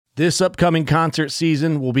This upcoming concert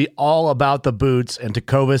season will be all about the boots, and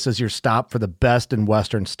Tecovas is your stop for the best in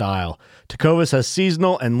Western style. Tecovas has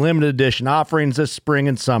seasonal and limited edition offerings this spring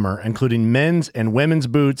and summer, including men's and women's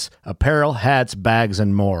boots, apparel, hats, bags,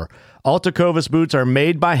 and more. All Tecovas boots are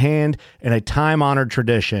made by hand in a time-honored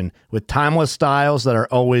tradition with timeless styles that are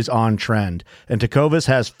always on trend. And Tecovas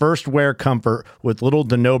has first wear comfort with little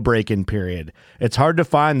to no break-in period. It's hard to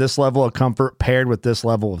find this level of comfort paired with this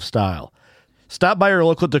level of style. Stop by your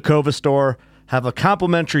local Tecovas store, have a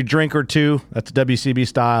complimentary drink or two, that's WCB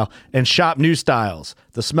style, and shop new styles.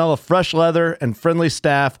 The smell of fresh leather and friendly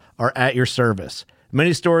staff are at your service.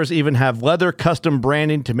 Many stores even have leather custom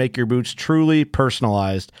branding to make your boots truly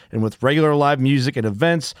personalized. And with regular live music and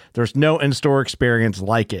events, there's no in-store experience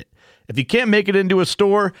like it. If you can't make it into a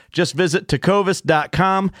store, just visit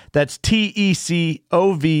tecovas.com. That's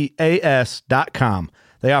TECOVAS.com.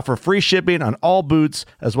 They offer free shipping on all boots,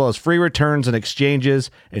 as well as free returns and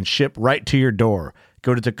exchanges, and ship right to your door.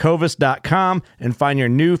 Go to tecovas.com and find your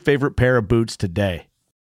new favorite pair of boots today.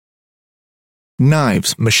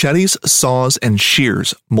 Knives, machetes, saws, and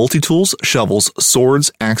shears, multi-tools, shovels,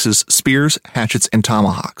 swords, axes, spears, hatchets, and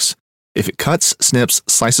tomahawks. If it cuts, snips,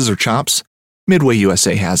 slices, or chops, Midway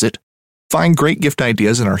USA has it. Find great gift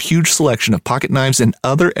ideas in our huge selection of pocket knives and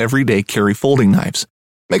other everyday carry folding knives.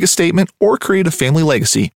 Make a statement or create a family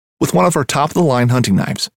legacy with one of our top-of-the-line hunting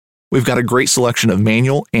knives. We've got a great selection of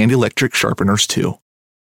manual and electric sharpeners, too.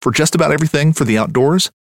 For just about everything for the outdoors,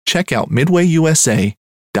 check out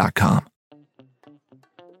MidwayUSA.com.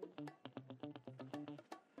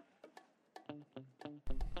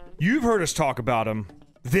 You've heard us talk about them.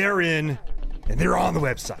 They're in, and they're on the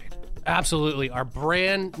website. Absolutely. Our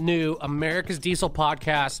brand new America's Diesel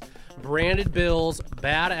podcast, branded bills,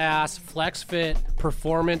 badass, flex fit,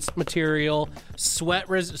 performance material, sweat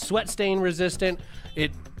stain resistant.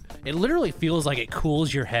 It literally feels like it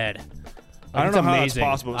cools your head. I don't It's know how amazing.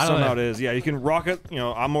 that's possible, but somehow it is. Yeah, you can rock it. You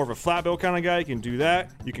know, I'm more of a flat bill kind of guy. You can do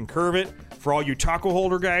that. You can curve it. For all you taco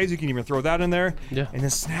holder guys, you can even throw that in there. Yeah. And then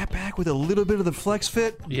snap back with a little bit of the flex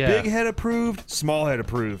fit. Yeah. Big head approved, small head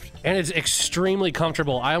approved. And it's extremely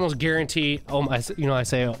comfortable. I almost guarantee, I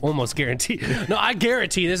say almost guarantee. No, I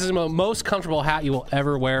guarantee this is the most comfortable hat you will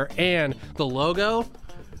ever wear. And the logo,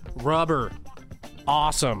 rubber,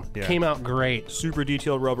 awesome. Yeah. Came out great. Super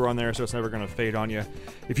detailed rubber on there, so it's never going to fade on you.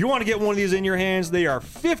 If you want to get one of these in your hands, they are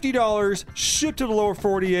 $50, shipped to the lower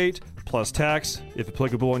 48, plus tax, if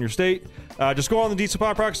applicable in your state. Just go on the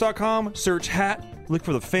dieselpowerproducts.com, search hat, look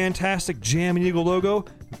for the fantastic Jam and Eagle logo,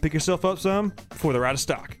 and pick yourself up some before they're out of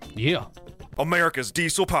stock. Yeah. America's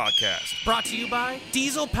Diesel Podcast. Brought to you by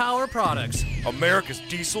Diesel Power Products. America's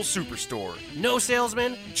Diesel Superstore. No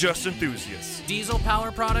salesman, Just enthusiasts.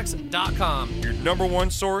 dieselpowerproducts.com. Your number one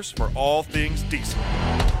source for all things diesel.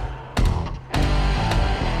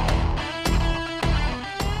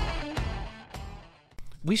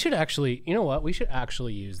 We should actually, you know what? We should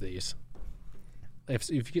actually use these.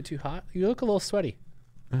 If you get too hot, you look a little sweaty.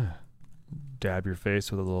 Dab your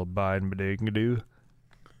face with a little Biden badingadoo.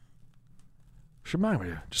 Just remind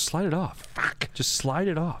me, just slide it off. Fuck. Just slide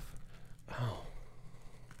it off. Oh.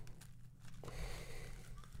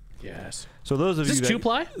 Yes. So those of Is you this that,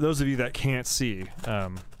 2-ply? those of you that can't see,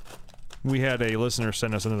 we had a listener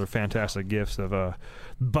send us another fantastic gift of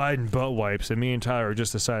Biden butt wipes, and me and Tyler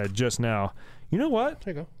just decided just now, you know what?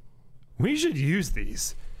 There you go. We should use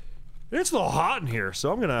these. It's a little hot in here,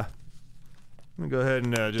 so I'm gonna go ahead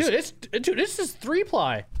and just. Dude, this is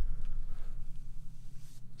 3-ply. Is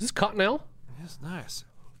this Cottonelle? It's nice.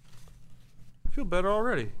 I feel better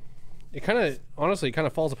already. It honestly kind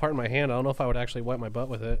of falls apart in my hand. I don't know if I would actually wipe my butt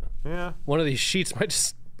with it. Yeah. One of these sheets might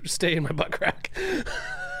just stay in my butt crack.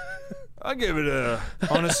 I give it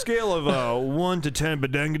on a scale of 1 to 10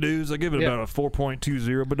 badangadoos, I give it about a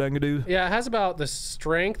 4.20 badangadoo. Yeah, it has about the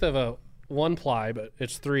strength of a 1-ply, but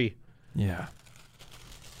it's 3. Yeah.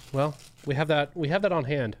 Well, we have that on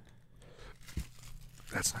hand.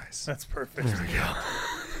 That's nice. That's perfect. There we go.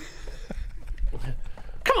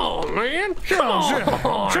 Come on, man. Come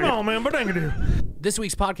on, man, badangadoo. This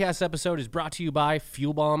week's podcast episode is brought to you by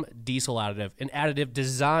Fuel Bomb Diesel Additive, an additive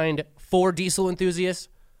designed for diesel enthusiasts,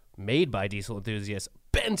 made by diesel enthusiasts.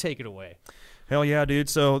 Ben, take it away. Hell yeah, dude.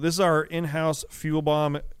 So this is our in-house Fuel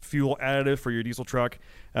Bomb fuel additive for your diesel truck.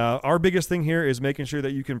 Our biggest thing here is making sure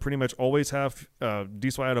that you can pretty much always have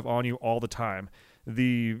diesel additive on you all the time.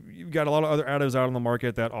 You've got a lot of other additives out on the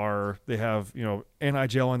market that they have,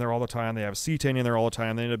 anti-gel in there all the time. They have cetane in there all the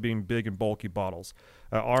time. They end up being big and bulky bottles.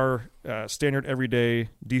 Our standard everyday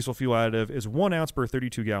diesel fuel additive is 1 ounce per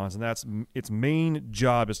 32 gallons, and that's its main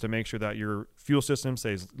job is to make sure that your fuel system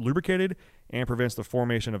stays lubricated and prevents the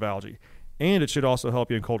formation of algae. and it should also help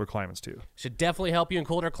you in colder climates too. Should definitely help you in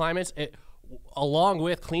colder climates. Along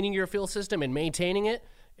with cleaning your fuel system and maintaining it,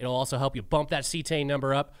 it'll also help you bump that cetane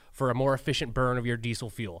number up for a more efficient burn of your diesel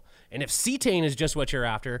fuel. And if cetane is just what you're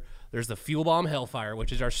after, there's the Fuel Bomb Hellfire,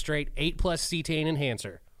 which is our straight 8+ cetane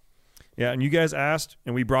enhancer. Yeah, and you guys asked,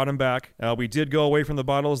 and we brought them back. We did go away from the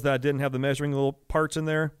bottles that didn't have the measuring little parts in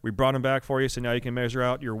there. We brought them back for you, so now you can measure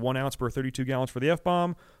out your 1 ounce per 32 gallons for the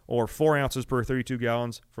F-Bomb or 4 ounces per 32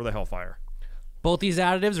 gallons for the Hellfire. Both these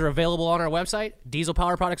additives are available on our website,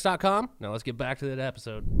 dieselpowerproducts.com. Now let's get back to that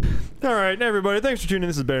episode. All right, everybody, thanks for tuning in.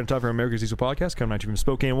 This is Ben and Todd from America's Diesel Podcast, coming at you from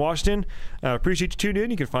Spokane, Washington. Appreciate you tuning in.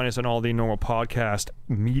 You can find us on all the normal podcast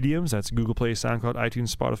mediums. That's Google Play, SoundCloud,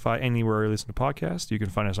 iTunes, Spotify, anywhere you listen to podcasts. You can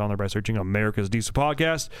find us on there by searching America's Diesel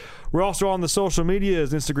Podcast. We're also on the social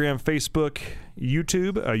medias, Instagram, Facebook,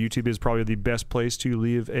 YouTube. YouTube is probably the best place to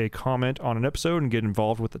leave a comment on an episode and get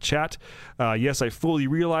involved with the chat. Yes, I fully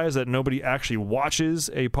realize that nobody actually watches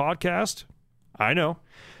a podcast. I know.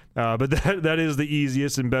 But that is the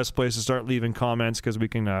easiest and best place to start leaving comments because we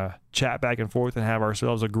can chat back and forth and have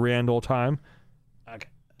ourselves a grand old time. Okay.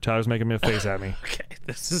 Tyler's making me a face at me. Okay,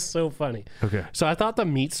 this is so funny. Okay. So I thought the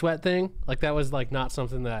meat sweat thing, like that was like not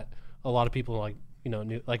something that a lot of people like, you know,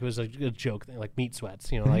 knew. Like it was a joke thing, like meat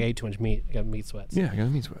sweats. You know, like 8-inch meat, you got meat sweats. Yeah, I got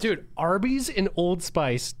meat sweats. Dude, Arby's and Old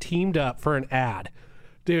Spice teamed up for an ad.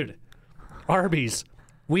 Dude, Arby's,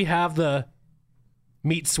 we have the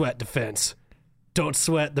meat sweat defense. Don't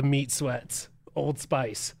sweat the meat sweats. Old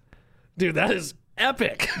Spice. Dude, that is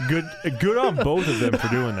epic. Good on both of them for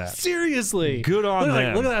doing that. Seriously. Good on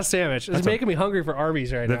them. Look at that sandwich. It's making me hungry for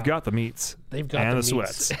Arby's right now. They've got the meats. They've got and the the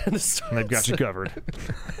meats. sweats. And the sweats. And they've got you covered.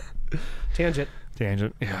 Tangent.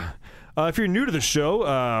 Yeah. If you're new to the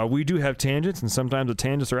show, we do have tangents, and sometimes the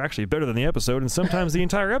tangents are actually better than the episode, and sometimes the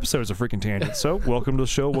entire episode is a freaking tangent. So welcome to the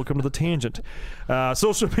show. Welcome to the tangent.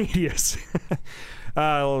 Social medias.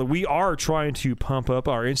 We are trying to pump up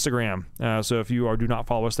our Instagram. So if you do not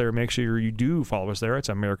follow us there, make sure you do follow us there. It's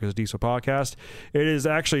America's Diesel Podcast. It is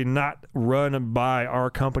actually not run by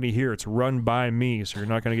our company here. It's run by me. So you're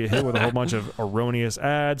not going to get hit with a whole bunch of erroneous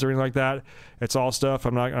ads or anything like that. It's all stuff. I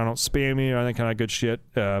don't spam you or any kind of good shit.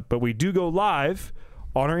 But we do go live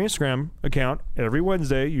on our Instagram account every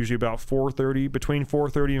Wednesday, usually about 4:30, between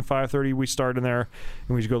 4:30 and 5:30. We start in there,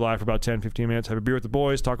 and we just go live for about 10-15 minutes, have a beer with the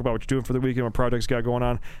boys, talk about what you're doing for the weekend, what projects you got going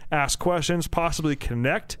on, ask questions, possibly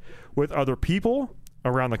connect with other people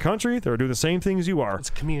around the country that are doing the same things you are. It's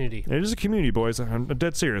a community. It is a community, boys. I'm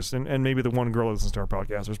dead serious. And maybe the one girl that listens to our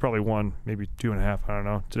podcast. There's probably one, maybe 2.5. I don't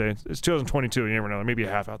know. Today, it's 2022. You never know. There may be a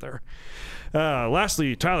half out there.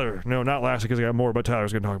 Lastly, Tyler. No, not lastly because I got more, but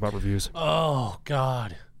Tyler's going to talk about reviews. Oh,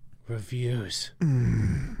 God. Reviews.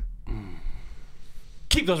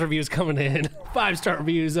 Keep those reviews coming in. 5-star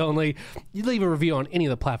reviews only. You leave a review on any of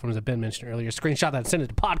the platforms that Ben mentioned earlier. Screenshot that and send it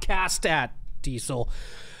to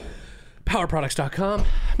podcast@dieselpowerproducts.com.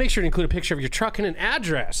 Make sure to include a picture of your truck and an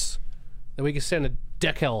address that we can send a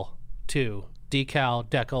decal to. Decal,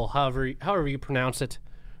 decal, however you pronounce it.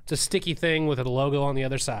 It's a sticky thing with a logo on the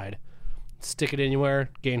other side. Stick it anywhere,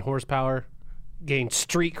 gain horsepower, gain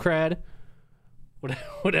street cred,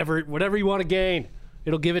 whatever you want to gain.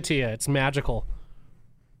 It'll give it to you. It's magical.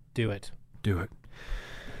 Do it. Do it.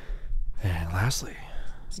 And lastly,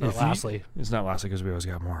 It's not lastly because we always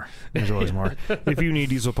got more. There's always more. If you need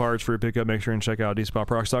diesel parts for your pickup, make sure and check out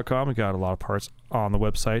dieselpowerproducts.com. We've got a lot of parts on the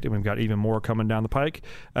website, and we've got even more coming down the pike.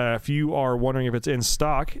 If you are wondering if it's in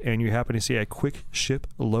stock and you happen to see a quick ship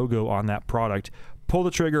logo on that product, pull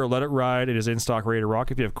the trigger, let it ride. It is in stock, ready to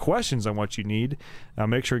rock. If you have questions on what you need,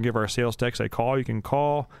 make sure and give our sales techs a call. You can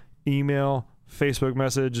call, email, Facebook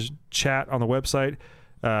message, chat on the website.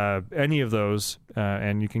 Any of those,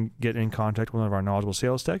 and you can get in contact with one of our knowledgeable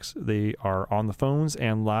sales techs. They are on the phones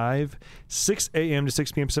and live 6 a.m. to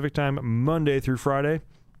 6 p.m. Pacific time, Monday through Friday.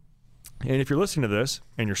 And if you're listening to this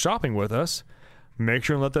and you're shopping with us, make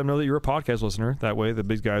sure and let them know that you're a podcast listener. That way the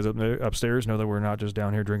big guys upstairs know that we're not just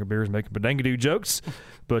down here drinking beers and making badangadoo jokes,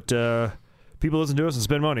 but people listen to us and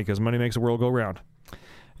spend money because money makes the world go round.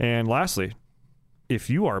 And lastly,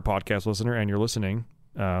 if you are a podcast listener and you're listening,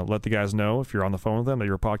 let the guys know if you're on the phone with them that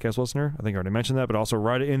you're a podcast listener. I think I already mentioned that, but also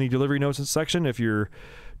write it in the delivery notes section if you're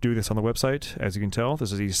doing this on the website. As you can tell,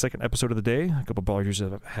 this is the second episode of the day. A couple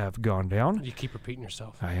ballers have gone down. You keep repeating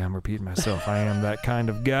yourself. I am repeating myself. I am that kind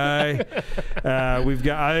of guy. I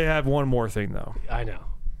have one more thing though. I know.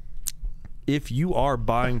 If you are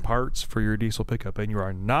buying parts for your diesel pickup and you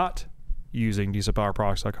are not using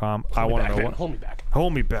dieselpowerproducts.com, I want to know what. Hold me back.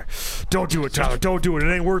 Hold me back. Don't do it, Tyler. Don't do it.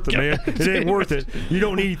 It ain't worth it, man. It ain't worth it. You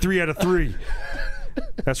don't need 3 out of 3.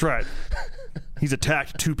 That's right. He's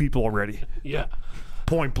attacked 2 people already. Yeah.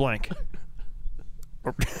 Point blank.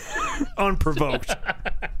 unprovoked.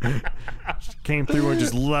 Came through and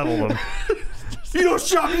just leveled him. You don't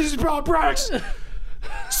shop these products.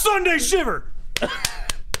 Sunday shiver.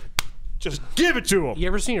 Just give it to him. You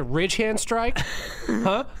ever seen a ridge hand strike?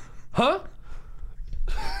 Huh?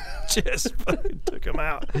 Just fucking took him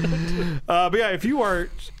out. But yeah, if you are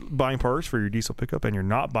buying parts for your diesel pickup and you're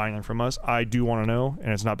not buying them from us, I do want to know,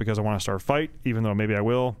 and it's not because I want to start a fight, even though maybe I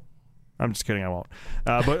will. I'm just kidding, I won't.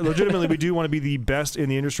 But legitimately, we do want to be the best in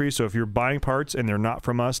the industry. So if you're buying parts and they're not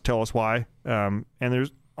from us, tell us why. And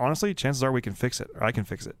there's honestly, chances are we can fix it, or I can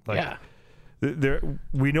fix it. Like,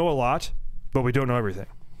 we know a lot, but we don't know everything.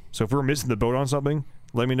 So if we're missing the boat on something,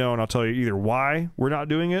 let me know, and I'll tell you either why we're not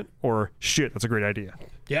doing it or shit, that's a great idea.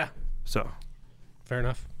 Yeah. So, Fair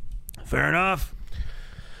enough. Fair enough.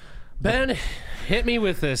 Ben, hit me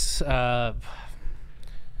with this. Let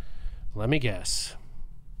me guess.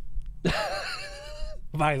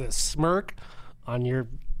 By the smirk on your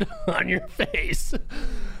face.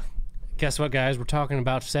 Guess what, guys? We're talking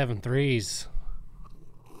about 7.3s.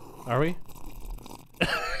 Are we?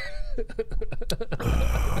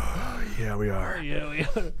 Yeah, we are. Yeah, we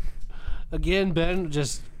are. Again, Ben,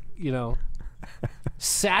 just,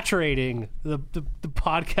 saturating the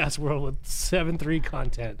podcast world with 7.3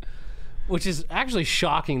 content, which is actually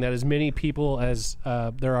shocking that as many people as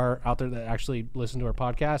there are out there that actually listen to our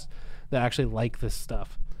podcast that actually like this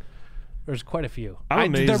stuff. There's quite a few.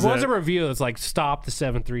 There was a review that's like, stop the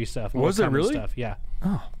 7.3 stuff. Was it really? Stuff. Yeah.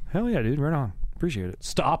 Oh, hell yeah, dude. Right on. Appreciate it.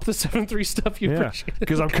 Stop the 7.3 stuff. You appreciate it.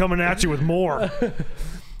 Because I'm coming at you with more.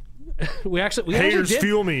 we Haters did,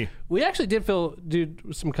 fuel me. We actually did do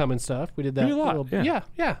some coming stuff. We did that. We did a lot,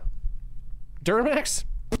 yeah. Duramax.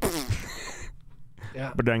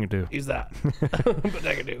 Yeah. Badangadoo. He's that.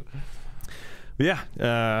 Badangadoo. Yeah.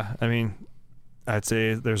 I mean, I'd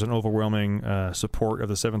say there's an overwhelming support of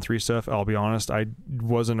the 7.3 stuff. I'll be honest, I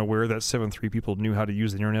wasn't aware that 7.3 people knew how to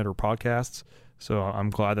use the internet or podcasts. So I'm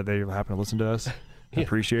glad that they happen to listen to us. I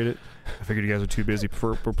appreciate it. I figured you guys are too busy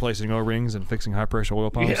for replacing O-rings and fixing high-pressure oil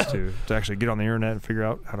pumps to actually get on the internet and figure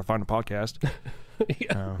out how to find a podcast.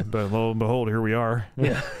 But lo and behold, here we are.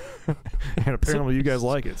 Yeah. And apparently you guys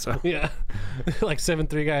like it. So yeah. Like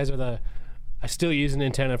 7.3 guys are I still use an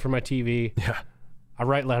antenna for my TV. Yeah. I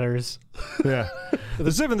write letters. Yeah. The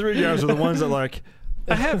 7.3 guys are the ones that like,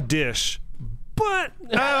 I have Dish, but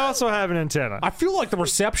I also have an antenna. I feel like the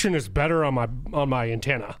reception is better on my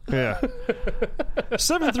antenna. Yeah.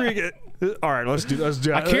 7.3. All right, let's do.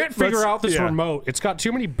 I can't figure out this remote. It's got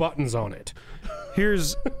too many buttons on it.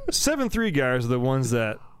 Here's 7.3 guys are the ones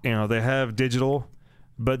that they have digital,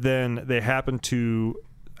 but then they happen to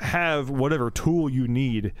have whatever tool you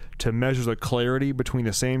need to measure the clarity between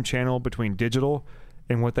the same channel between digital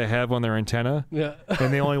and what they have on their antenna. Yeah.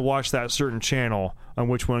 And they only watch that certain channel on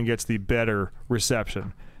which one gets the better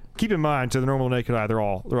reception. Keep in mind, to the normal naked eye, they're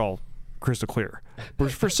all crystal clear.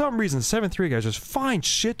 But for some reason, 7.3 guys just find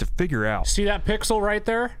shit to figure out. See that pixel right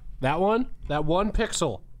there? That one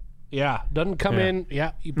pixel. Yeah. Doesn't come in.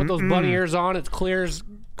 Yeah. You put those bunny ears on, it clears.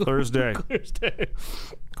 Clear as day. Clear as day.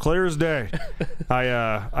 Clear as day.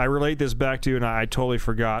 I relate this back to, and I totally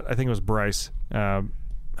forgot. I think it was Bryce. I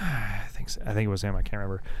think it was him. I can't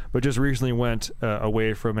remember. But just recently went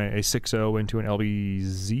away from a 6.0 into an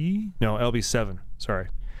LB7. Sorry.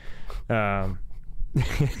 And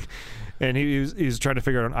he was trying to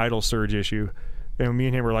figure out an idle surge issue. And me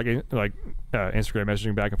and him were like Instagram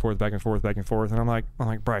messaging back and forth. And I'm like,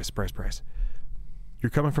 Bryce, you're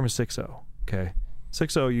coming from a 6.0, okay?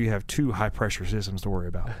 6.0, you have 2 high pressure systems to worry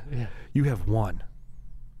about. Yeah. You have 1.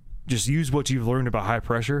 Just use what you've learned about high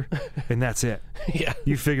pressure, and that's it. Yeah.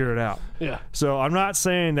 You figured it out. Yeah. So I'm not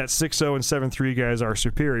saying that 6.0 and 7.3 guys are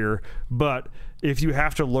superior, but if you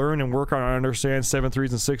have to learn and work on and understand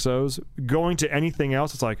 7.3s and 6.0s, going to anything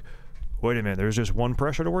else, it's like, wait a minute, there's just 1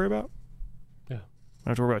 pressure to worry about? Yeah.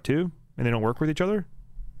 I have to worry about 2? And they don't work with each other?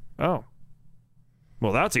 Oh.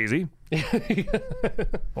 Well, that's easy.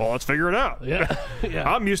 Well, let's figure it out. Yeah.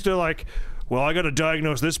 I'm used to I got to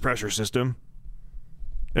diagnose this pressure system.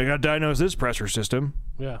 They got to diagnose this pressure system.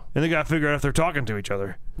 Yeah. And they got to figure out if they're talking to each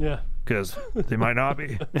other. Yeah. Because they might not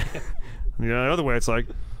be. The other way, it's like,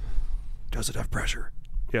 does it have pressure?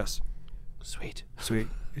 Yes. Sweet.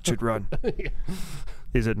 It should run. Yeah.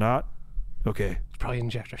 Is it not? Okay. It's probably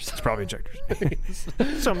injectors. It's probably injectors.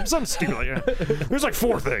 some stupid like that. There's like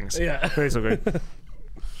 4 things. Yeah. Basically.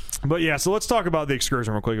 But yeah, so let's talk about the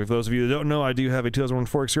Excursion real quick. For those of you that don't know, I do have a 2001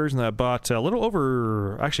 Ford Excursion that I bought a little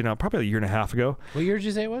over, actually no, probably a year and a half ago. What year did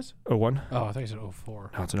you say it was? 01. Oh, I thought you said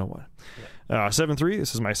 04. No, it's an 01. Yeah. 7.3,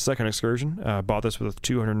 this is my second Excursion. Bought this with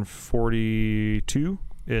 242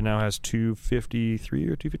 It now has 253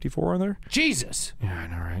 or 254 on there. Jesus. Yeah, I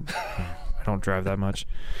know, right? I don't drive that much.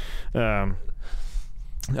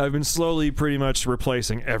 I've been slowly pretty much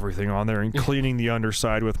replacing everything on there and cleaning the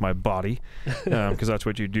underside with my body, because that's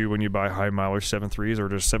what you do when you buy high mileage 7.3s or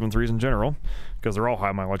just 7.3s in general, because they're all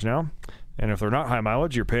high mileage now. And if they're not high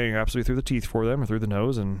mileage, you're paying absolutely through the teeth for them or through the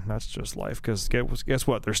nose, and that's just life, because guess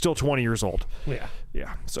what? They're still 20 years old. Yeah.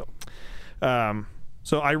 Yeah.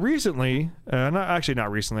 So I recently,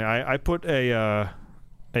 not recently, I put a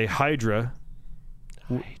Hydra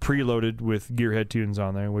preloaded with gearhead tunes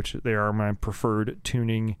on there, which they are my preferred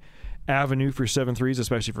tuning avenue for 7.3s,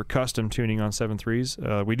 especially for custom tuning on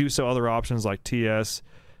 7.3s. We do sell other options like TS,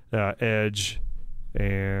 Edge,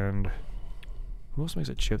 and who else makes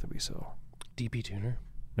a chip that we sell? DP tuner.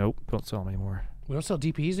 Nope, don't sell them anymore. We don't sell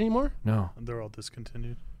DPs anymore? No. They're all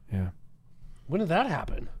discontinued. Yeah. When did that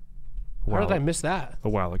happen? How did I miss that? A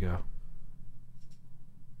while ago.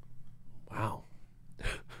 Wow.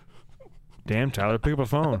 Damn, Tyler, pick up a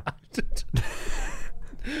phone.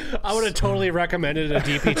 I would have totally recommended a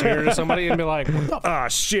DP tuner to somebody and be like, what the Ah,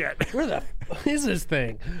 shit. where the f- is this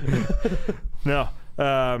thing? No.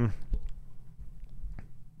 Yeah,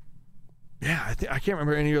 I can't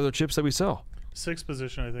remember any other chips that we sell. 6th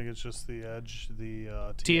position, I think it's just the Edge,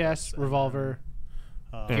 the TS, and Revolver.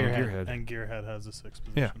 And Gearhead. Gearhead. and Gearhead has the 6th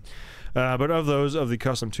position. Yeah. But of the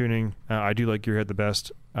custom tuning, I do like Gearhead the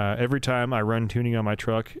best. Every time I run tuning on my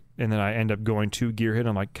truck and then I end up going to Gearhead,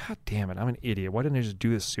 I'm like, God damn it, I'm an idiot. Why didn't I just do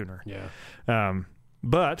this sooner? Yeah.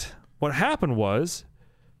 But what happened was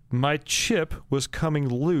my chip was coming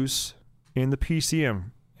loose in the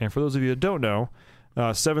PCM. And for those of you that don't know,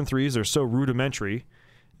 7.3s are so rudimentary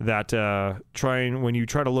that when you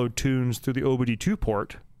try to load tunes through the OBD2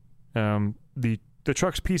 port, the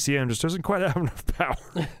truck's PCM just doesn't quite have enough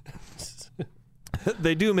power.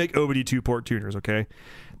 They do make OBD2 port tuners, okay?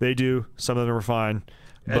 They do. Some of them are fine.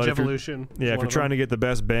 Edge Evolution. Yeah, if you're trying to get the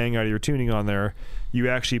best bang out of your tuning on there, you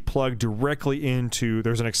actually plug directly into,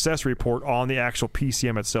 there's an accessory port on the actual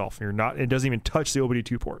PCM itself. It doesn't even touch the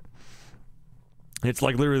OBD2 port. It's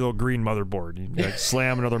like literally a little green motherboard. You like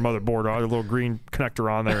slam another motherboard on a little green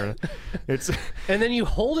connector on there. And then you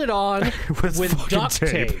hold it on with duct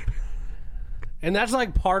tape. And that's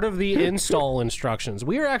like part of the install instructions.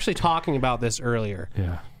 We were actually talking about this earlier.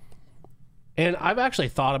 Yeah. And I've actually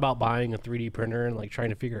thought about buying a 3D printer and like trying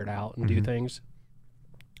to figure it out and do things.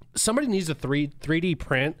 Somebody needs to 3D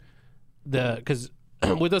print because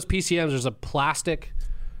with those PCMs, there's a plastic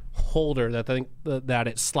holder that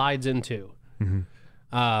it slides into.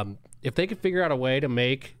 If they could figure out a way to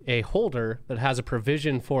make a holder that has a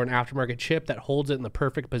provision for an aftermarket chip that holds it in the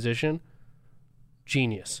perfect position,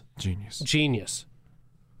 genius.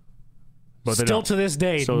 But still to this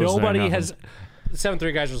day, nobody has.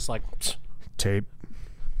 7.3 guys are just like tape.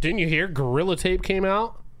 Didn't you hear Gorilla Tape came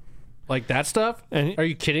out? Like that stuff? And are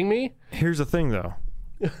you kidding me? Here's the thing, though.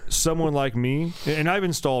 Someone like me, and I've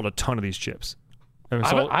installed a ton of these chips.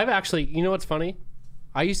 I've actually, you know what's funny?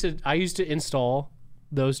 I used to install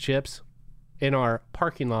those chips in our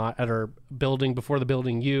parking lot at our building before the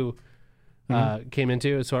building you came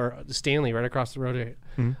into. So our Stanley right across the road.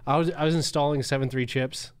 I was installing 7.3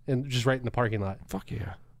 chips and just right in the parking lot. Fuck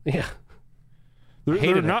yeah. Yeah.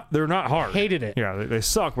 They're not hard. Hated it. Yeah, they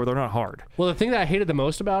suck, but they're not hard. Well, the thing that I hated the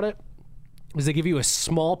most about it is they give you a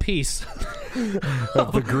small piece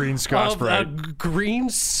of the green Scotch-Brite. A green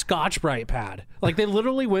Scotch-Brite pad. Like they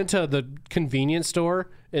literally went to the convenience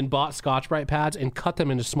store and bought Scotch-Brite pads and cut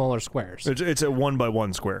them into smaller squares. It's a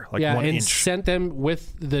 1x1 square, like 1 and inch. Sent them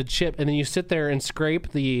with the chip, and then you sit there and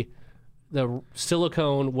scrape the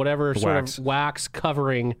silicone, whatever of wax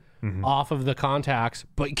covering off of the contacts,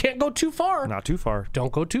 but you can't go too far. Not too far.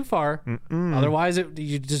 Don't go too far. Otherwise,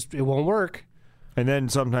 it won't work. And then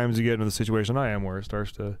sometimes you get into the situation I am where it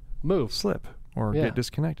starts to move, slip, or get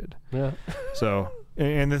disconnected. Yeah. So,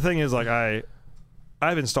 and the thing is, like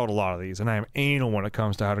I've installed a lot of these, and I am anal when it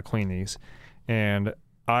comes to how to clean these. And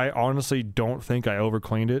I honestly don't think I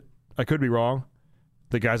overcleaned it. I could be wrong.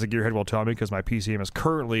 The guys at Gearhead will tell me because my PCM is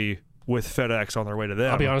currently with FedEx on their way to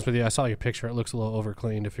them. I'll be honest with you. I saw your picture. It looks a little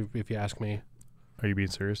overcleaned if you ask me. Are you being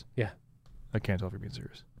serious? Yeah. I can't tell if you're being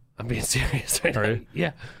serious. I'm being serious right now. Are you?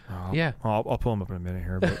 Yeah. Yeah. I'll pull them up in a minute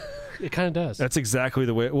here. But it kind of does. That's exactly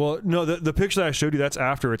the way. Well, no, the picture that I showed you, that's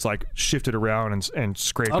after it's like shifted around and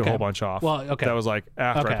scraped a whole bunch off. Well, okay. That was like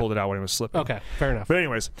after I pulled it out when it was slipping. Okay, fair enough. But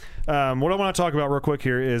anyways, what I want to talk about real quick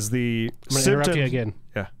here is the I'm going to interrupt you again.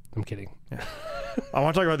 Yeah. I'm kidding. Yeah. I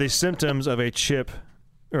want to talk about the symptoms of a chip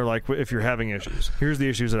or like if you're having issues. Here's the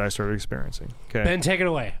issues that I started experiencing. Okay. Ben, take it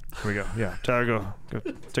away. Here we go. Yeah, Tyler, go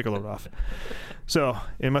take a load off. So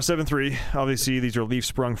in my 7.3, obviously these are leaf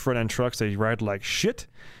sprung front end trucks. They ride like shit.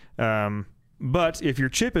 But if your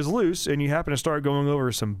chip is loose and you happen to start going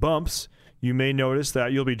over some bumps, you may notice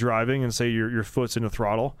that you'll be driving and say your foot's in the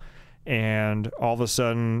throttle, and all of a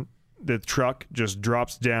sudden the truck just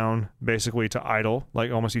drops down basically to idle,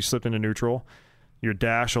 like almost you slipped into neutral. Your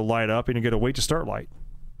dash will light up and you get a wait to start light.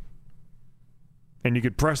 And you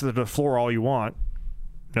could press it to the floor all you want.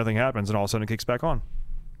 Nothing happens, and all of a sudden it kicks back on.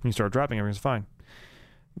 You start driving, everything's fine.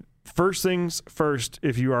 First things first,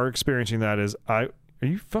 if you are experiencing that, is are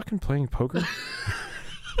you fucking playing poker?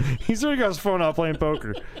 He's already got his phone out playing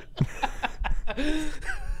poker.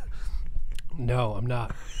 No, I'm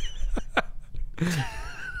not.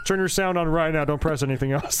 Turn your sound on right now. Don't press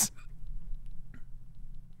anything else.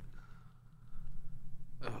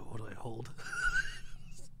 Oh, what do I hold?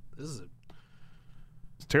 This is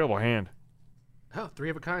It's a terrible hand. three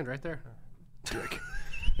of a kind right there.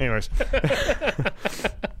 Anyways.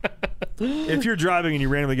 If you're driving and you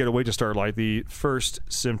randomly get a wait to start light, the first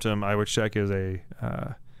symptom I would check is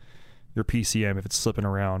your PCM if it's slipping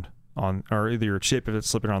around on, or either your chip if it's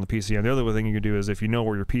slipping around the PCM. The other thing you can do is if you know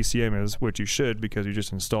where your PCM is, which you should because you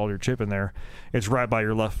just installed your chip in there, it's right by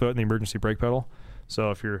your left foot in the emergency brake pedal.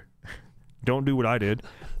 So if you're, don't do what I did,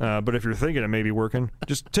 but if you're thinking it may be working,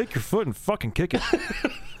 just take your foot and fucking kick it.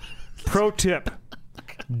 Pro tip,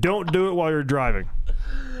 don't do it while you're driving.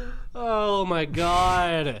 Oh my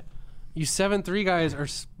god. You 7.3 guys are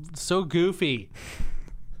so goofy.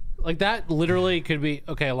 Like that literally could be,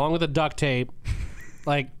 okay, along with the duct tape,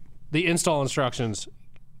 like the install instructions,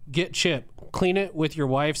 get chip, clean it with your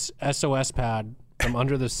wife's SOS pad from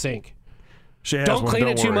under the sink. She has Don't one, clean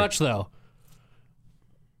don't it too worry. much though.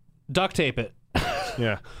 Duct tape it.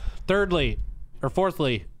 Yeah. Thirdly, or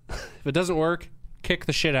fourthly, if it doesn't work, kick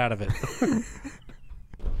the shit out of it.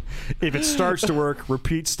 If it starts to work,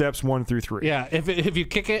 repeat steps 1 through 3. Yeah, if you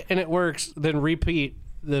kick it and it works, then repeat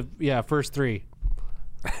the first 3.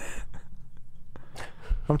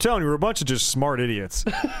 I'm telling you, we're a bunch of just smart idiots.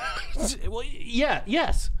 Well, yeah,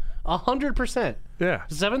 yes, 100%. Yeah,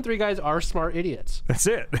 7.3 guys are smart idiots, that's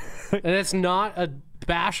it. and it's not a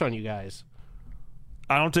bash on you guys.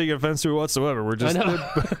 I don't take offense to it whatsoever. We're just, I know.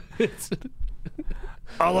 It's-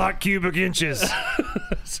 I like cubic inches.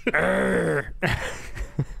 Arr.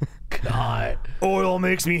 God. Oil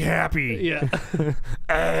makes me happy. Yeah.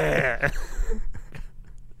 Arr.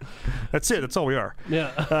 That's it. That's all we are.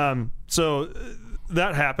 Yeah. So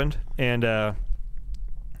that happened, and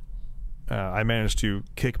I managed to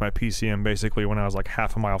kick my PCM basically when I was like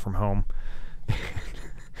half a mile from home, and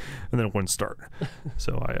then it wouldn't start.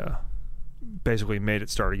 So I basically made it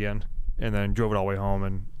start again, and then drove it all the way home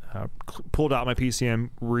and pulled out my PCM,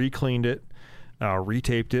 re-cleaned it,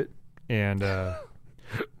 retaped it, and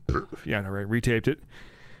retaped it.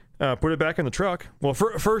 Put it back in the truck. Well,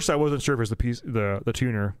 first I wasn't sure if it was the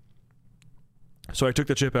tuner. So I took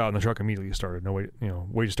the chip out and the truck immediately started. No way,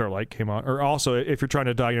 wait to start light came on. Or also, if you're trying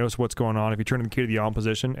to diagnose what's going on, if you turn the key to the on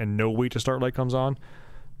position and no wait to start light comes on,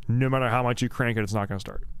 no matter how much you crank it, it's not going to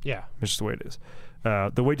start. Yeah. It's just the way it is.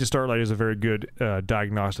 The wait to start light is a very good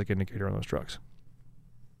diagnostic indicator on those trucks.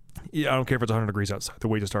 Yeah, I don't care if it's 100 degrees outside. The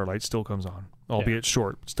wait to start light still comes on, albeit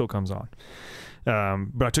short, it still comes on.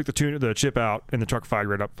 But I took the chip out and the truck fired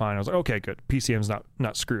right up fine. I was like, okay, good. PCM's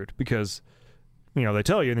not screwed because, they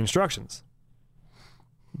tell you in the instructions,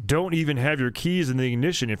 don't even have your keys in the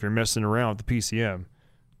ignition if you're messing around with the PCM.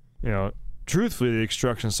 Truthfully, the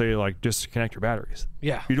instructions say like disconnect your batteries.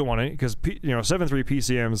 Yeah. You don't want any because 7.3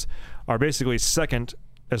 PCMs are basically second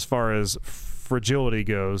as far as fragility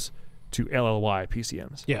goes to LLY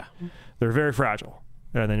PCMs. Yeah. They're very fragile,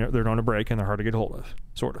 and they're known to break and they're hard to get hold of,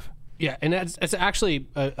 sort of. Yeah, and it's actually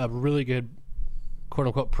a really good quote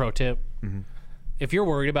unquote pro tip. Mm-hmm. If you're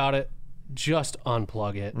worried about it, just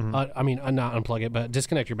unplug it. Mm-hmm. Not unplug it, but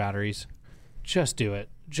disconnect your batteries. Just do it.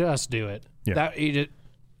 Yeah. That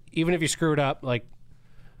even if you screw it up, like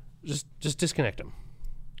just disconnect them.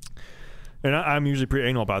 And I'm usually pretty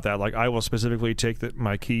anal about that. Like I will specifically take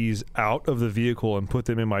my keys out of the vehicle and put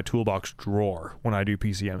them in my toolbox drawer when I do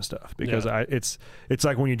PCM stuff because it's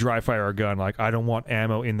like when you dry fire a gun. Like I don't want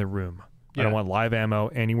ammo in the room. I don't want live ammo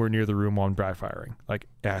anywhere near the room while I'm dry firing. Like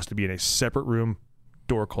it has to be in a separate room,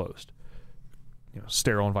 door closed,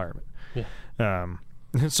 sterile environment. Yeah.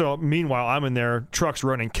 So meanwhile, I'm in there, truck's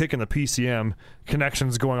running, kicking the PCM,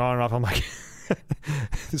 connections going on and off. I'm like,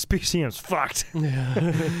 this PCM's fucked.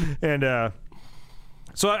 Yeah. And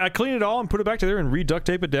so I clean it all and put it back together and re-duct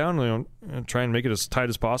tape it down, and try and make it as tight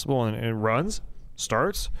as possible. And it runs,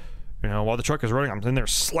 starts, You know, while the truck is running, I'm in there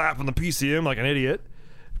slapping the PCM like an idiot.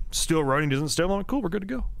 Still running, doesn't stop. I'm like, cool, we're good to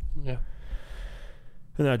go. Yeah.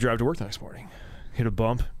 And then I drive to work the next morning. Hit a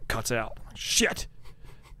bump, cuts out. Shit.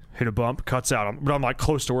 Hit a bump, cuts out. But I'm like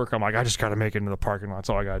close to work. I'm like, I just got to make it into the parking lot. That's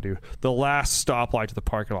all I got to do. The last stoplight to the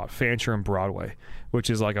parking lot, Fancher and Broadway, which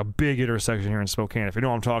is like a big intersection here in Spokane. If you know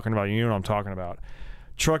what I'm talking about, you know what I'm talking about.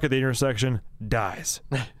 Truck at the intersection dies.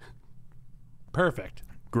 Perfect.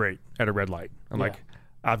 Great. At a red light. I'm Yeah. like,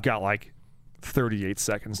 I've got like 38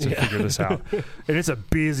 seconds to figure this out. And it's a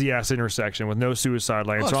busy ass intersection with no suicide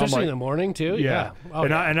lane. Oh, so I'm especially like, in the morning too. yeah. Oh,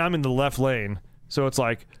 and, yeah. and I'm in the left lane. So it's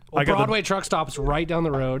like, Well, I got Broadway truck stops right down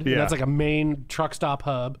the road. Yeah. And that's like a main truck stop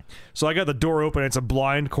hub. So I got the door open. It's a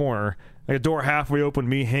blind corner. Like a door halfway open,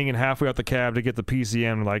 me hanging halfway out the cab to get the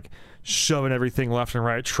PCM, like shoving everything left and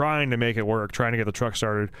right, trying to make it work, trying to get the truck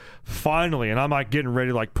started. Finally, and I'm like getting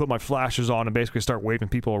ready to like put my flashes on and basically start waving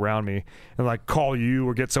people around me and like call you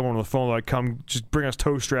or get someone on the phone, like come just bring us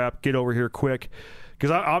tow strap, get over here quick.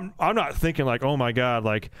 Because I'm not thinking like, oh my God,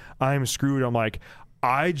 like I'm screwed. I'm like,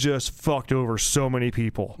 I just fucked over so many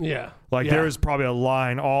people. Yeah. Like Yeah. there is probably a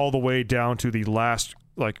line all the way down to the last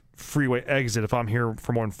like freeway exit if I'm here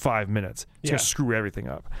for more than 5 minutes. It's Yeah. gonna screw everything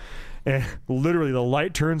up. And literally the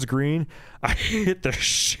light turns green. I hit the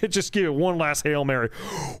shit, just give it one last Hail Mary.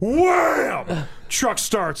 Wham! Truck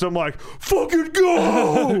starts. I'm like, fucking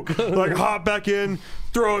go! Like hop back in,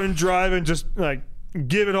 throw it in drive and just like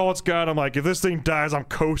give it all it's got. I'm like, if this thing dies, I'm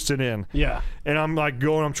coasting in. Yeah. And I'm like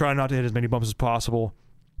going, I'm trying not to hit as many bumps as possible.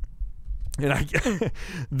 And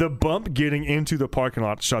the bump getting into the parking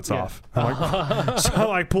lot shuts off. I'm like, so I'm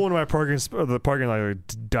like pulling my the parking lot like,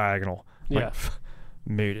 diagonal. I'm Yeah. like,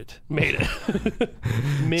 made it. Made it.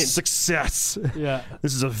 Mint. Success. Yeah.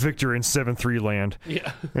 This is a victory in 7-3 land.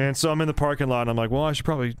 Yeah. And so I'm in the parking lot and I'm like, well, I should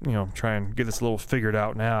probably, try and get this a little figured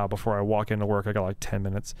out now before I walk into work. I got like 10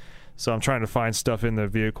 minutes. So I'm trying to find stuff in the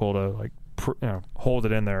vehicle to like, hold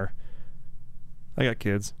it in there. I got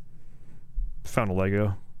kids. Found a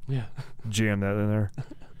Lego. Yeah. Jam that in there.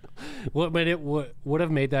 What made it would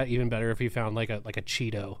have made that even better if you found like a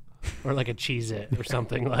Cheeto or like a Cheez-It or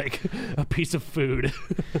something, like a piece of food.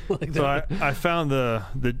 Like So that. I found the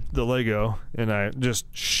Lego and I just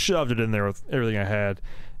shoved it in there with everything I had,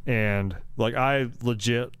 and like I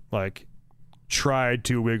legit like tried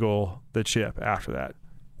to wiggle the chip after that.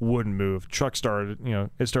 Wouldn't move. Truck started,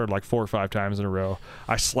 it started like 4 or 5 times in a row.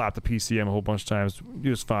 I slapped the PCM a whole bunch of times. It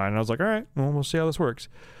was fine. And I was like, all right, well, we'll see how this works.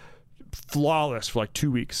 Flawless for like 2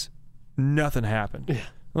 weeks. Nothing happened. Yeah.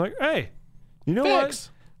 I'm like, hey, you know Fix.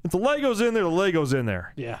 what? If the Lego's in there, the Lego's in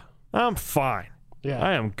there. Yeah. I'm fine. Yeah.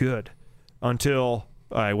 I am good. Until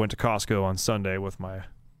I went to Costco on Sunday with my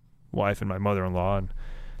wife and my mother-in-law, and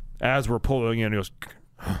as we're pulling in, he goes,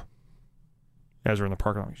 as we're in the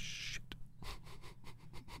parking lot, I'm like, shit.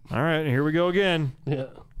 All right, here we go again. Yeah.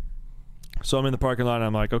 So I'm in the parking lot, and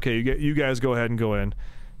I'm like, okay, you guys go ahead and go in,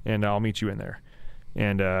 and I'll meet you in there.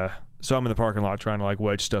 And so I'm in the parking lot trying to like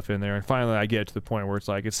wedge stuff in there, and finally I get to the point where it's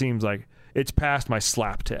like, it seems like it's past my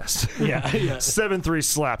slap test. Yeah. Yeah. 7-3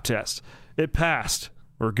 slap test. It passed.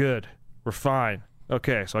 We're good. We're fine.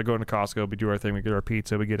 Okay, so I go into Costco, we do our thing, we get our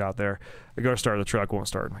pizza, we get out there. I go to start the truck, won't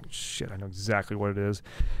start. I'm like, shit, I know exactly what it is.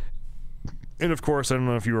 And of course, I don't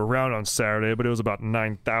know if you were around on Saturday, but it was about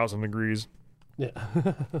 9,000 degrees. Yeah.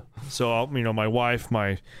 So, my wife,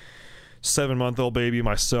 my 7-month-old baby,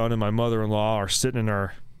 my son, and my mother-in-law are sitting in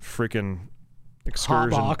our freaking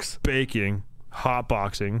excursion box. baking, hot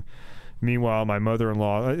boxing. Meanwhile, my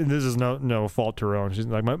mother-in-law, and this is no fault to her own. She's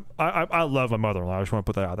like, I love my mother-in-law. I just want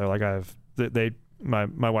to put that out there. Like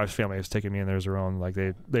my wife's family has taken me in there as their own. Like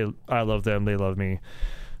I love them. They love me.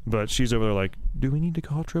 But she's over there like, do we need to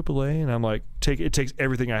call AAA? And I'm like, it takes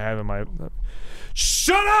everything I have in my...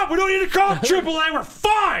 Shut up! We don't need to call AAA. We're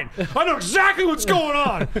fine. I know exactly what's going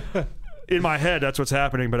on. In my head, that's what's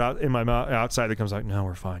happening. But in my mouth, outside, it comes like, no,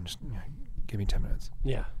 we're fine. Just give me 10 minutes.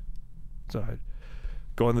 Yeah. So I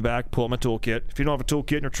go in the back, pull out my toolkit. If you don't have a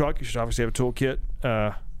toolkit in your truck, you should obviously have a toolkit.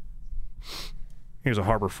 Here's a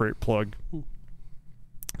Harbor Freight plug.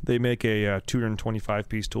 They make a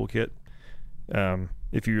 225-piece toolkit.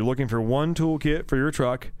 If you're looking for one toolkit for your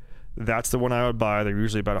truck, that's the one I would buy. They're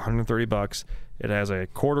usually about $130. It has a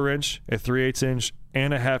 1/4 inch, a 3/8 inch,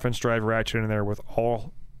 and a 1/2 inch drive ratchet in there with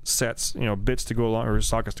all sets, bits to go along, or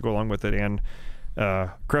sockets to go along with it, and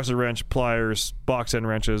crescent wrench, pliers, box end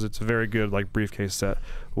wrenches. It's a very good like briefcase set.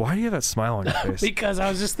 Why do you have that smile on your face? Because I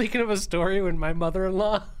was just thinking of a story when my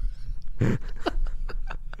mother-in-law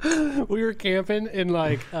we were camping in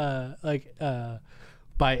by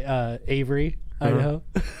Avery, Idaho.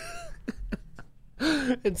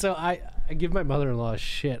 And so I give my mother-in-law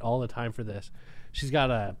shit all the time for this. She's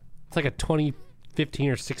got a It's like a 2015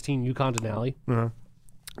 or 16 Yukon Denali. Uh-huh.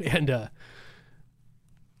 And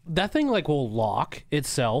that thing like will lock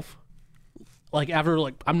itself like after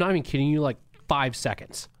like I'm not even kidding you, like 5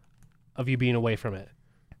 seconds of you being away from it.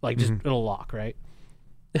 Like just it'll lock, right?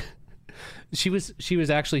 She was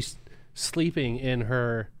actually sleeping in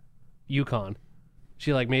her Yukon.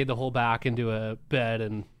 She like made the whole back into a bed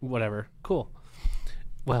and whatever. Cool.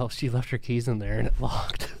 Well, she left her keys in there and it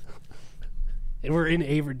locked. And we're in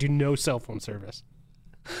Avery, do no cell phone service.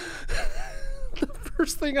 The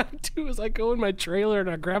first thing I do is I go in my trailer and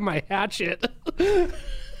I grab my hatchet. And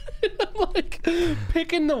I'm like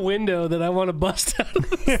picking the window that I want to bust out of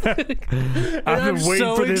this thing. And I've been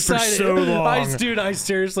waiting for this for so long. I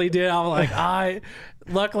seriously did. I'm like,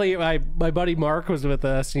 luckily my buddy Mark was with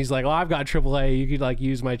us and he's like, oh, I've got AAA. You could like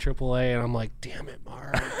use my AAA. And I'm like, damn it,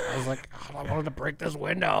 Mark. I was like, oh, I wanted to break this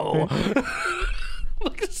window.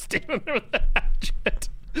 Like standing there with the hatchet.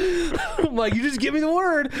 I'm like, you just give me the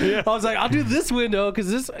word. Yeah. I was like, I'll do this window because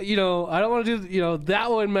this, I don't want to do, that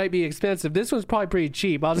one might be expensive. This one's probably pretty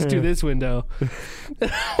cheap. I'll just do this window. I'm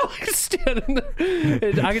like standing there,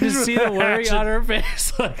 and I can just see the worry on her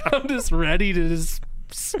face. Like I'm just ready to just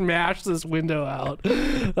smash this window out.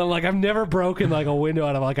 I'm like, I've never broken like a window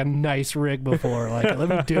out of like a nice rig before. Like, let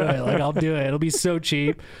me do it. Like, I'll do it. It'll be so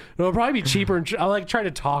cheap. It'll probably be cheaper. And I like try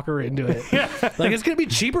to talk her into it. Yeah. Like, it's gonna be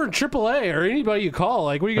cheaper in AAA or anybody you call.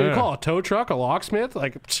 Like, what are you gonna call? A tow truck, a locksmith?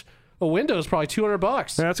 Like, a window is probably $200.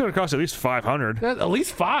 Yeah, that's gonna cost at least $500. At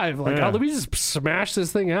least $5. Like, let me just smash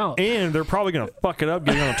this thing out. And they're probably gonna fuck it up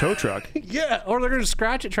getting on a tow truck. Yeah, or they're gonna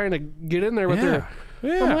scratch it trying to get in there with their.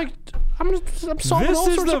 Yeah. I'm like, I'm solving all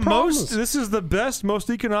sorts of problems. This is the best, most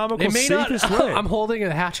economical, safest way. I'm holding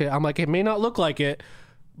a hatchet. I'm like, it may not look like it,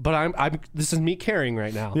 but I'm. This is me carrying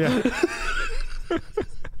right now. Yeah.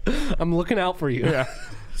 I'm looking out for you. Yeah.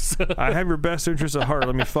 So. I have your best interest at heart.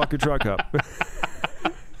 Let me fuck your truck up.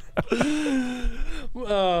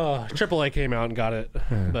 AAA came out and got it,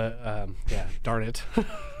 but darn it,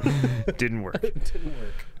 didn't work.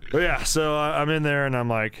 But yeah, so I'm in there and I'm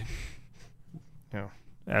like,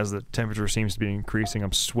 as the temperature seems to be increasing,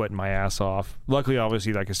 I'm sweating my ass off. Luckily,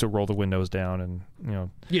 obviously, I can still roll the windows down,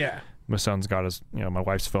 and my son's got his, my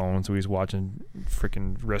wife's phone, so he's watching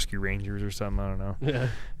freaking Rescue Rangers or something. I don't know. Yeah.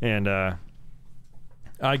 And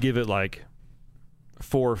I give it like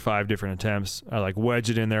 4 or 5 different attempts. I like wedge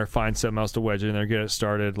it in there, find something else to wedge it in there, get it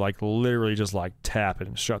started, like literally just like tap it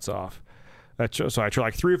and it shuts off. So I try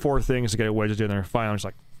like 3 or 4 things to get it wedged in there. Finally, I'm just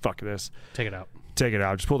like, fuck this. Take it out.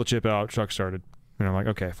 Just pull the chip out, truck started. And I'm like,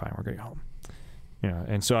 okay, fine, we're going home.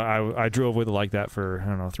 And so I drove with it like that for,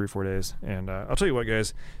 3 or 4 days. And I'll tell you what,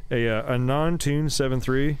 guys, a non-tuned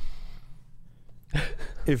 7.3,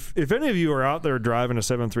 if any of you are out there driving a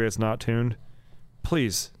 7.3 that's not tuned,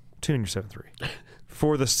 please tune your 7.3.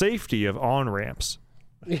 For the safety of on-ramps,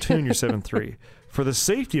 tune your 7.3. For the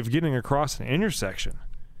safety of getting across an intersection,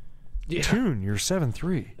 tune your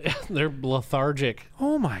 7.3. They're lethargic.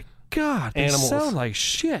 Oh, my God, they animals sound like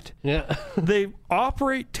shit. Yeah. They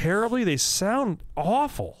operate terribly. They sound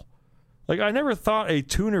awful. Like, I never thought a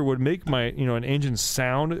tuner would make my, an engine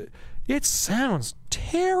sound. It sounds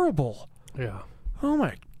terrible. Yeah. Oh,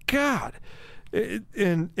 my God.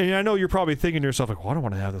 And I know you're probably thinking to yourself, like, well, I don't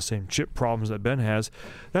want to have the same chip problems that Ben has.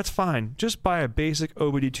 That's fine. Just buy a basic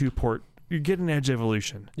OBD2 port. You get an Edge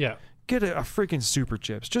Evolution. Yeah. Get a freaking super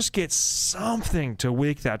chips. Just get something to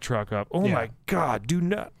wake that truck up. Oh my God, do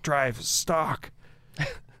not drive stock.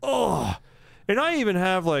 Oh, and I even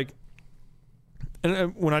have like,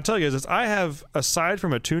 and when I tell you this, I have, aside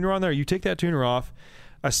from a tuner on there, you take that tuner off,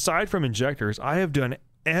 aside from injectors, I have done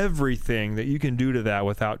everything that you can do to that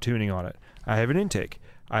without tuning on it. I have an intake.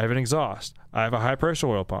 I have an exhaust. I have a high pressure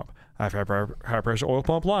oil pump. I have high pressure oil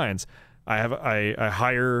pump lines. I have a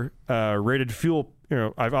higher rated fuel.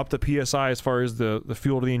 I've upped the PSI as far as the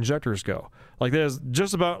fuel to the injectors go. Like there's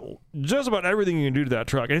just about everything you can do to that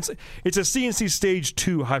truck. And it's a CNC Stage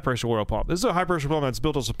 2 high pressure oil pump. This is a high pressure pump that's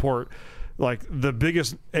built to support like the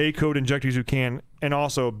biggest A-code injectors you can, and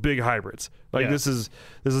also big hybrids. Like this is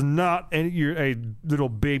not a little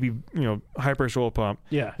baby high pressure oil pump.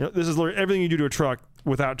 Yeah. This is literally everything you do to a truck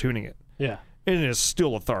without tuning it. Yeah. And it is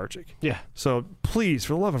still lethargic. Yeah. So please,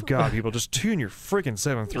 for the love of God, people, just tune your freaking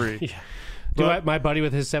 7.3. Yeah. My buddy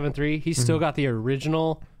with his 7.3, he's still got the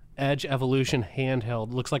original Edge Evolution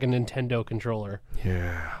handheld. Looks like a Nintendo controller.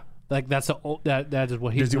 Yeah. Like that is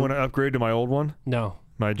what he's. Does he want to upgrade to my old one? No.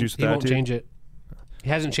 My Juice He won't change it.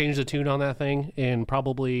 He hasn't changed the tune on that thing in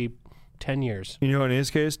probably 10 years. In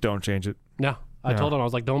his case, don't change it. No. I told him, I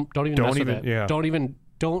was like, don't even mess with it. Yeah. Don't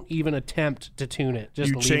even attempt to tune it. Just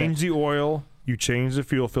you leave change it. the oil. You change the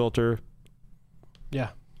fuel filter. Yeah.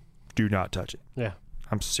 do not touch it. Yeah.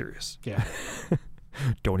 I'm serious. Yeah.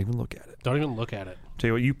 Don't even look at it. Don't even look at it. Tell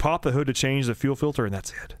you what, you pop the hood to change the fuel filter, and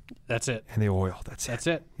that's it. That's it. And the oil, that's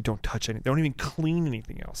it. You don't touch anything. Don't even clean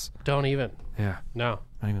anything else. Don't even. Yeah, No.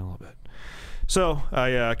 not even a little bit. So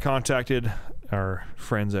I contacted our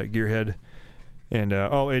friends at Gearhead, and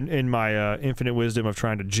in my infinite wisdom of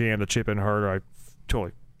trying to jam the chip in harder, I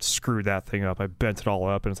totally screwed that thing up. I bent it all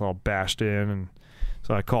up, and it's all bashed in, and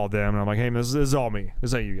so I called them, and I'm like, hey, this is all me.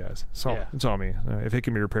 This ain't you guys. It's all me. If it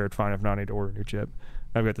can be repaired, fine. If not, I need to order a new chip.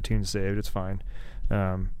 I've got the tunes saved. It's fine.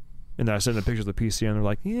 And then I sent the pictures of the PC, and they're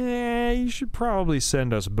like, yeah, you should probably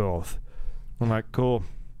send us both. I'm like, cool.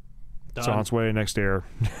 It's on its way next air.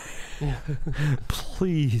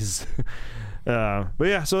 Please. But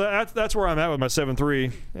yeah, so that's where I'm at with my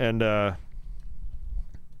 7.3, and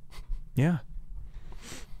yeah.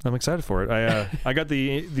 I'm excited for it. I got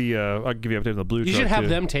the I'll give you an update on the blue You truck should have too.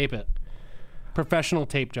 them tape it. Professional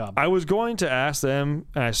tape job. I was going to ask them,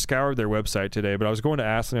 and I scoured their website today, but I was going to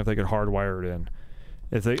ask them if they could hardwire it in.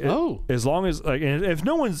 If they, as long as like, and if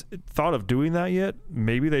no one's thought of doing that yet,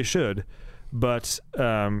 maybe they should. But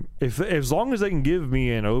if as long as they can give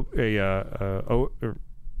me an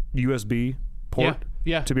USB port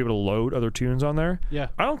to be able to load other tunes on there,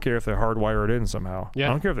 I don't care if they hardwire it in somehow. I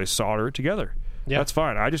don't care if they solder it together. That's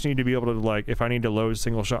fine. I just need to be able to, like, if I need to load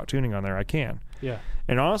single shot tuning on there, I can.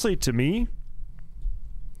 And honestly, to me,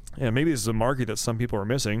 maybe this is a market that some people are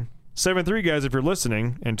missing. 7.3 guys, if you're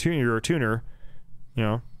listening and you're a tuner,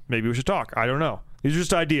 maybe we should talk. I don't know. These are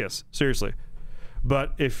just ideas, seriously.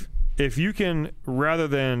 But if you can, rather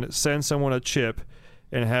than send someone a chip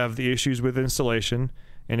and have the issues with installation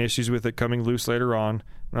and issues with it coming loose later on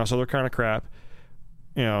and all this other kind of crap,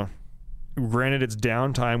 granted it's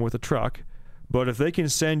downtime with a truck, but if they can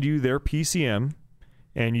send you their PCM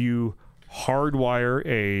and you hardwire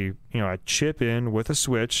a chip in with a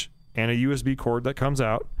switch and a USB cord that comes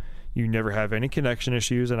out, you never have any connection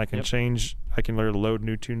issues, and I can I can literally load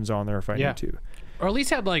new tunes on there if I need to. Or at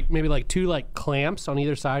least have maybe two clamps on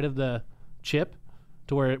either side of the chip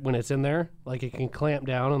to where when it's in there, like it can clamp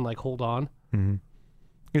down and hold on. Mm-hmm.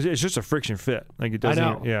 It's just a friction fit. Like it doesn't.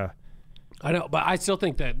 I know, but I still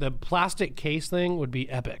think that the plastic case thing would be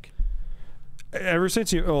epic. Ever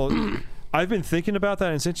since I've been thinking about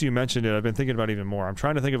that, and since you mentioned it, I've been thinking about it even more. I'm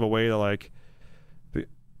trying to think of a way to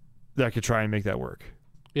that I could try and make that work.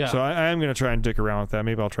 Yeah. So I am going to try and dick around with that.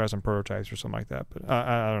 Maybe I'll try some prototypes or something like that. But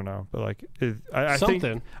I don't know. But I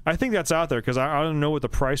think that's out there because I don't know what the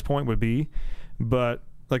price point would be. But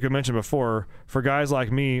like I mentioned before, for guys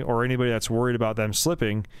like me or anybody that's worried about them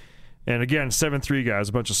slipping, and again, 7.3 guys,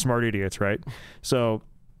 a bunch of smart idiots, right? So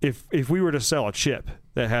if we were to sell a chip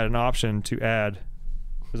that had an option to add,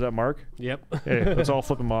 is that Mark? Yep. Hey, let's all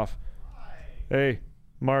flip him off. Hey,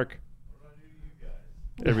 Mark.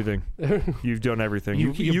 Everything. You've done everything.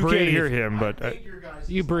 You can't hear him, but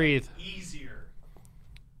you breathe. Easier.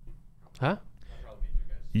 Huh?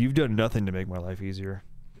 You've done nothing to make my life easier.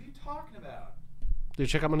 What are you talking about? Dude,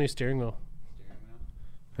 check out my new steering wheel.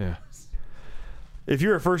 Yeah. If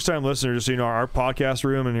you're a first-time listener, just so you know, our podcast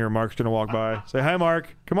room, and here Mark's going to walk by. Say, hi,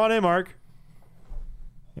 Mark. Come on in, Mark.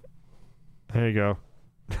 There you go.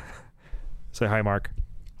 Say hi, Mark.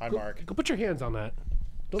 Hi, Mark. Go put your hands on that.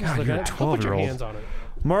 Don't God, just look you're at a it. Go put your 12-year-old. hands on it.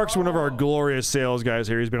 Mark's one of our glorious sales guys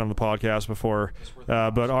here. He's been on the podcast before.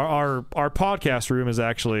 But our podcast room is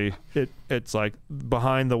actually, it's like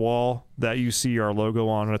behind the wall that you see our logo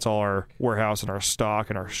on, and it's all our warehouse and our stock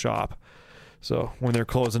and our shop. So when they're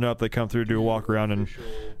closing up, they come through, do a walk around, and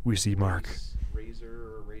we see Mark. Razor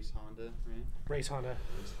or Race Honda, right? Race Honda.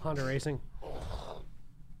 Honda Racing.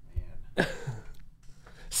 Man.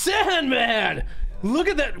 Sandman! Look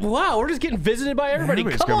at that. Wow, we're just getting visited by everybody.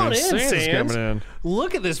 Everybody's Come on coming in, in. Sam's Sands. coming in.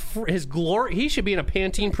 Look at this. His glory. He should be in a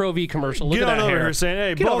Pantene Pro V commercial. Look Get at on that over hair. here saying,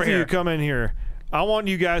 hey, Get both over of you here. come in here. I want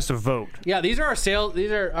you guys to vote. Yeah, these are our sales.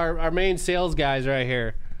 These are our main sales guys right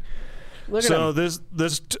here. Look at So them.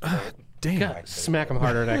 this damn. God, smack them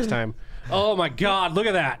harder next time. Oh my God, look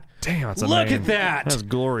at that. Damn, that's Look amazing. at that. That's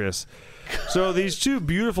glorious. So these two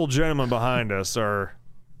beautiful gentlemen behind us are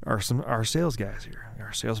our sales guys here.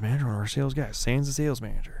 Our sales manager and our sales guys. Sands the sales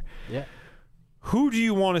manager. Yeah. Who do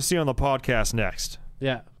you want to see on the podcast next?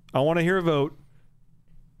 Yeah. I want to hear a vote.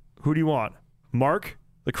 Who do you want? Mark,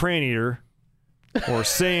 the crane eater, or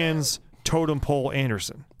Sands Totem Pole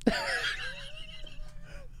Anderson?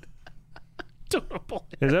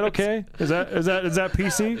 Is that okay? Is that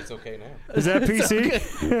PC? It's okay now. Is that PC?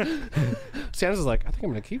 Sands is like, I think I'm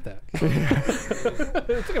going to keep that. I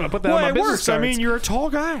think I'm going to put that on Well, my it business works. I cards. mean, you're a tall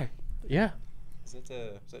guy. Yeah. Is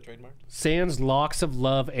that trademarked? Sands Locks of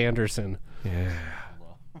Love Anderson. Yeah.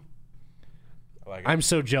 I Like, I'm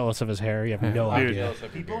so jealous of his hair. You have no Dude. idea. jealous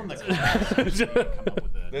of People in the your comments come up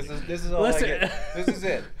with it. This is all Listen. I get. This is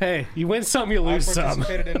it. Hey, you win some, you I lose some.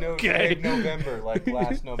 participated in Okay. November, like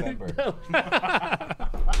last November.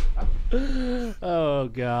 Oh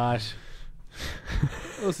gosh,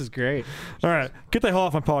 this is great. All right, get the hell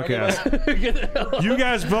off my podcast. You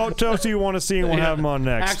guys vote. Tell us who you want to see, and we'll have them on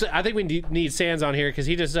next. Actually, I think we need Sands on here because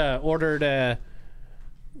he just ordered.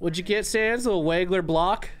 What'd you get, Sands? A little Wagler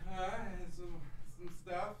block. Some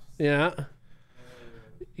stuff. Yeah.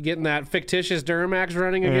 You getting that fictitious Duramax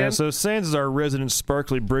running Yeah, again? so Sands is our resident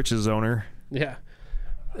Sparkly Britches owner. Yeah.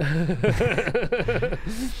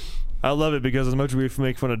 I love it because as much as we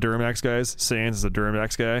make fun of Duramax guys, Sands is a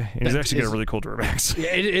Duramax guy, and he's That actually got is- a really cool Duramax.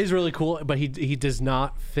 Yeah, it is really cool, but he does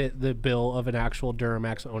not fit the bill of an actual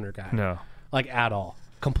Duramax owner guy. No. Like at all.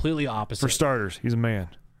 Completely opposite. For starters, he's a man.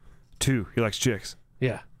 2, he likes chicks.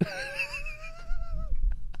 Yeah.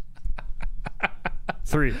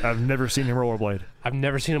 3, I've never seen him rollerblade. I've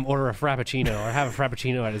never seen him order a Frappuccino or have a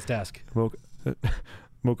Frappuccino at his desk.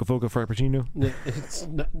 Mocha Foca Frappuccino. It's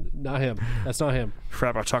not him. That's not him.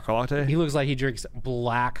 Frappa Chocolate. He looks like he drinks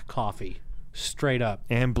black coffee. Straight up.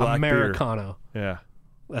 And black beer. Americano. Yeah.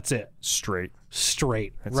 That's it. Straight.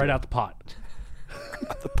 Straight. That's right it. out the pot.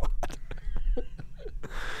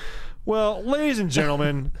 Well, ladies and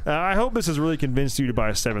gentlemen, I hope this has really convinced you to buy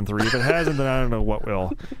a 7.3. If it hasn't, then I don't know what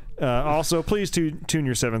will. Also, please tune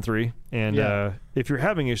your 7.3. And Yeah. if you're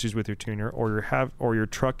having issues with your tuner, or your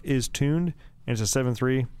truck is tuned and it's a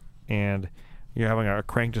 7.3, and you're having a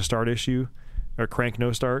crank to start issue or crank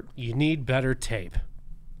no start, You need better tape.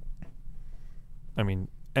 I mean,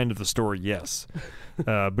 end of the story, yes.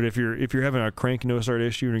 But if you're having a crank no start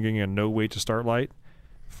issue and you're getting a no wait to start light,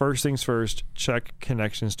 first things first, check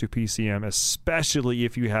connections to PCM, especially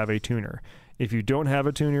if you have a tuner. If you don't have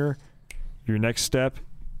a tuner, your next step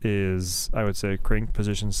is, I would say, crank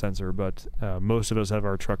position sensor. But most of us have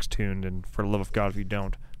our trucks tuned, and for the love of God, if you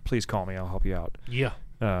don't, please call me. I'll help you out. Yeah.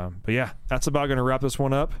 But yeah, that's about going to wrap this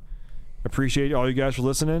one up. Appreciate all you guys for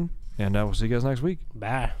listening, and we'll see you guys next week.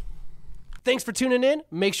 Bye. Thanks for tuning in.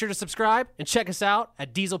 Make sure to subscribe and check us out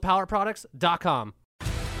at dieselpowerproducts.com.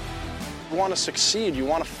 You want to succeed, you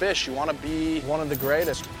want to fish, you want to be one of the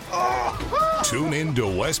greatest. Tune in to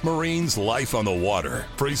West Marine's Life on the Water,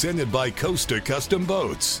 presented by Costa Custom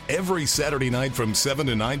Boats, every Saturday night from 7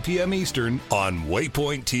 to 9 p.m. Eastern on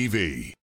Waypoint TV.